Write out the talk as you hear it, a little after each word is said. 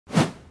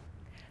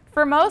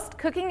For most,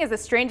 cooking is a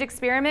strange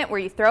experiment where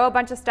you throw a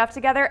bunch of stuff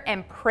together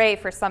and pray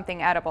for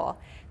something edible.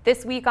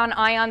 This week on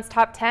Ion's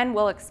Top 10,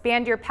 we'll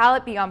expand your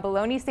palate beyond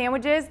bologna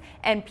sandwiches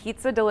and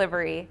pizza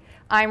delivery.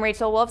 I'm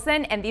Rachel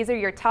Wolfson, and these are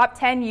your top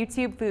 10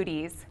 YouTube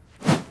foodies.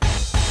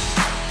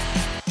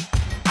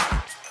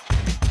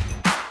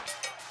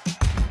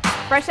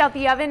 Fresh out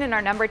the oven in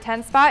our number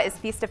 10 spot is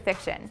Feast of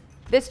Fiction.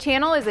 This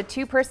channel is a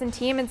two-person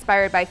team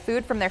inspired by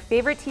food from their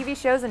favorite TV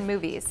shows and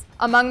movies.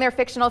 Among their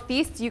fictional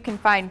feasts, you can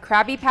find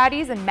Krabby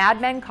Patties and Mad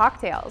Men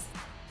cocktails.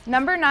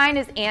 Number 9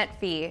 is Auntie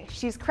Fee.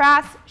 She's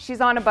crass, she's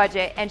on a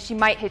budget, and she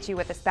might hit you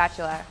with a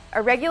spatula.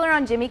 A regular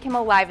on Jimmy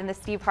Kimmel Live in the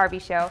Steve Harvey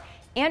show,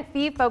 Auntie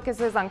Fee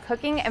focuses on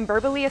cooking and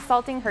verbally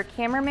assaulting her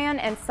cameraman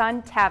and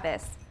son,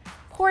 Tavis.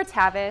 Poor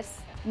Tavis.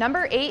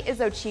 Number 8 is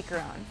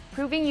Ochikaron,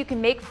 proving you can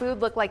make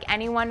food look like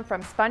anyone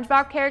from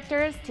SpongeBob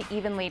characters to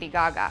even Lady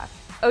Gaga.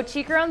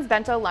 Ochikaron's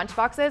bento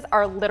lunchboxes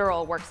are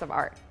literal works of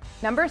art.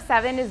 Number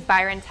 7 is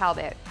Byron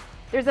Talbot.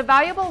 There's a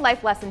valuable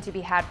life lesson to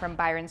be had from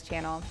Byron's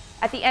channel.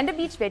 At the end of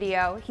each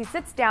video, he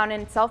sits down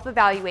and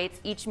self-evaluates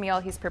each meal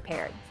he's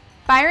prepared.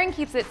 Byron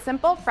keeps it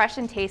simple, fresh,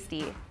 and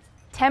tasty.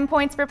 10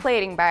 points for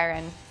plating,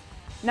 Byron.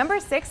 Number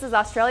 6 is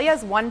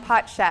Australia's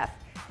one-pot chef.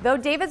 Though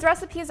David's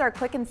recipes are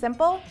quick and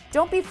simple,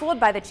 don't be fooled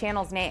by the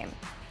channel's name.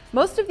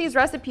 Most of these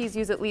recipes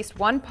use at least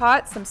one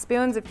pot, some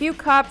spoons, a few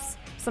cups,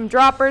 some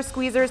droppers,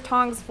 squeezers,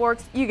 tongs,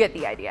 forks, you get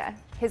the idea.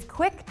 His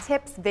quick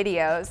tips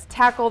videos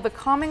tackle the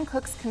common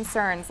cook's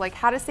concerns like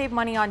how to save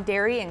money on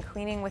dairy and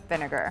cleaning with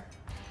vinegar.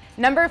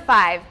 Number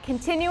 5,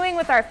 continuing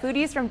with our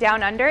foodies from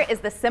down under, is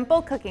the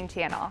Simple Cooking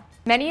channel.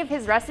 Many of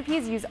his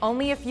recipes use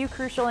only a few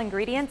crucial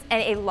ingredients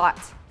and a lot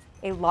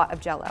of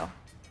Jell-O.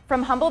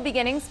 From humble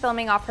beginnings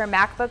filming off her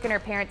MacBook in her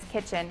parents'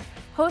 kitchen,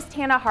 host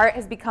Hannah Hart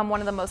has become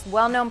one of the most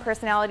well-known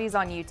personalities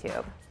on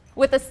YouTube.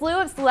 With a slew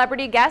of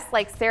celebrity guests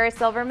like Sarah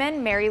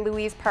Silverman, Mary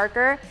Louise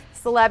Parker,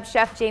 celeb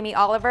chef Jamie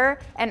Oliver,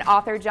 and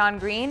author John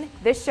Green,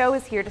 this show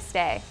is here to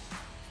stay.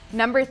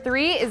 Number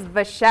 3 is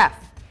The Chef.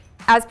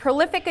 As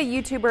prolific a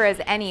YouTuber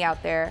as any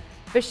out there,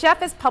 The Chef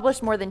has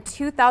published more than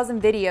 2,000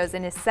 videos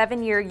in his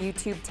 7-year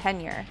YouTube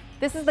tenure.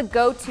 This is the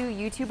go-to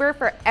YouTuber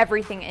for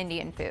everything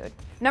Indian food.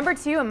 Number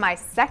 2, and my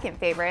second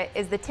favorite,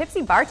 is the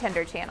Tipsy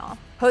Bartender channel.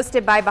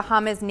 Hosted by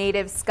Bahamas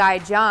native Sky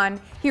John,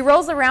 he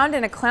rolls around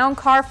in a clown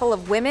car full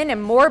of women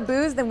and more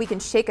booze than we can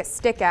shake a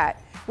stick at,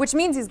 which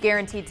means he's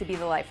guaranteed to be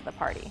the life of the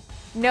party.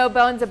 No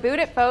bones about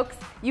it, folks.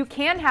 You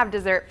can have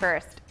dessert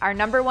first. Our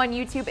number 1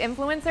 YouTube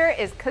influencer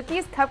is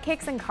Cookies,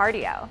 Cupcakes, and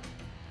Cardio.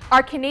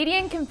 Our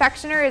Canadian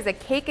confectioner is a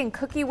cake and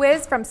cookie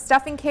whiz, from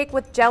stuffing cake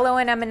with Jell-O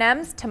and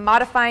M&Ms to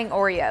modifying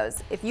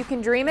Oreos. If you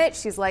can dream it,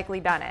 she's likely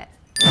done it.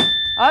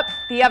 Oh,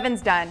 the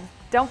oven's done.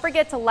 Don't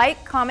forget to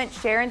like, comment,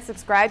 share, and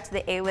subscribe to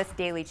the AList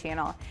Daily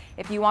channel.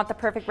 If you want the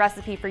perfect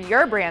recipe for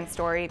your brand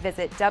story,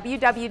 visit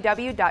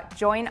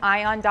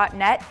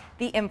www.joinion.net,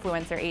 the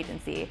influencer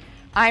agency.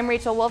 I'm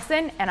Rachel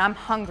Wolfson, and I'm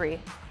hungry.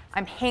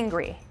 I'm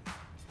hangry.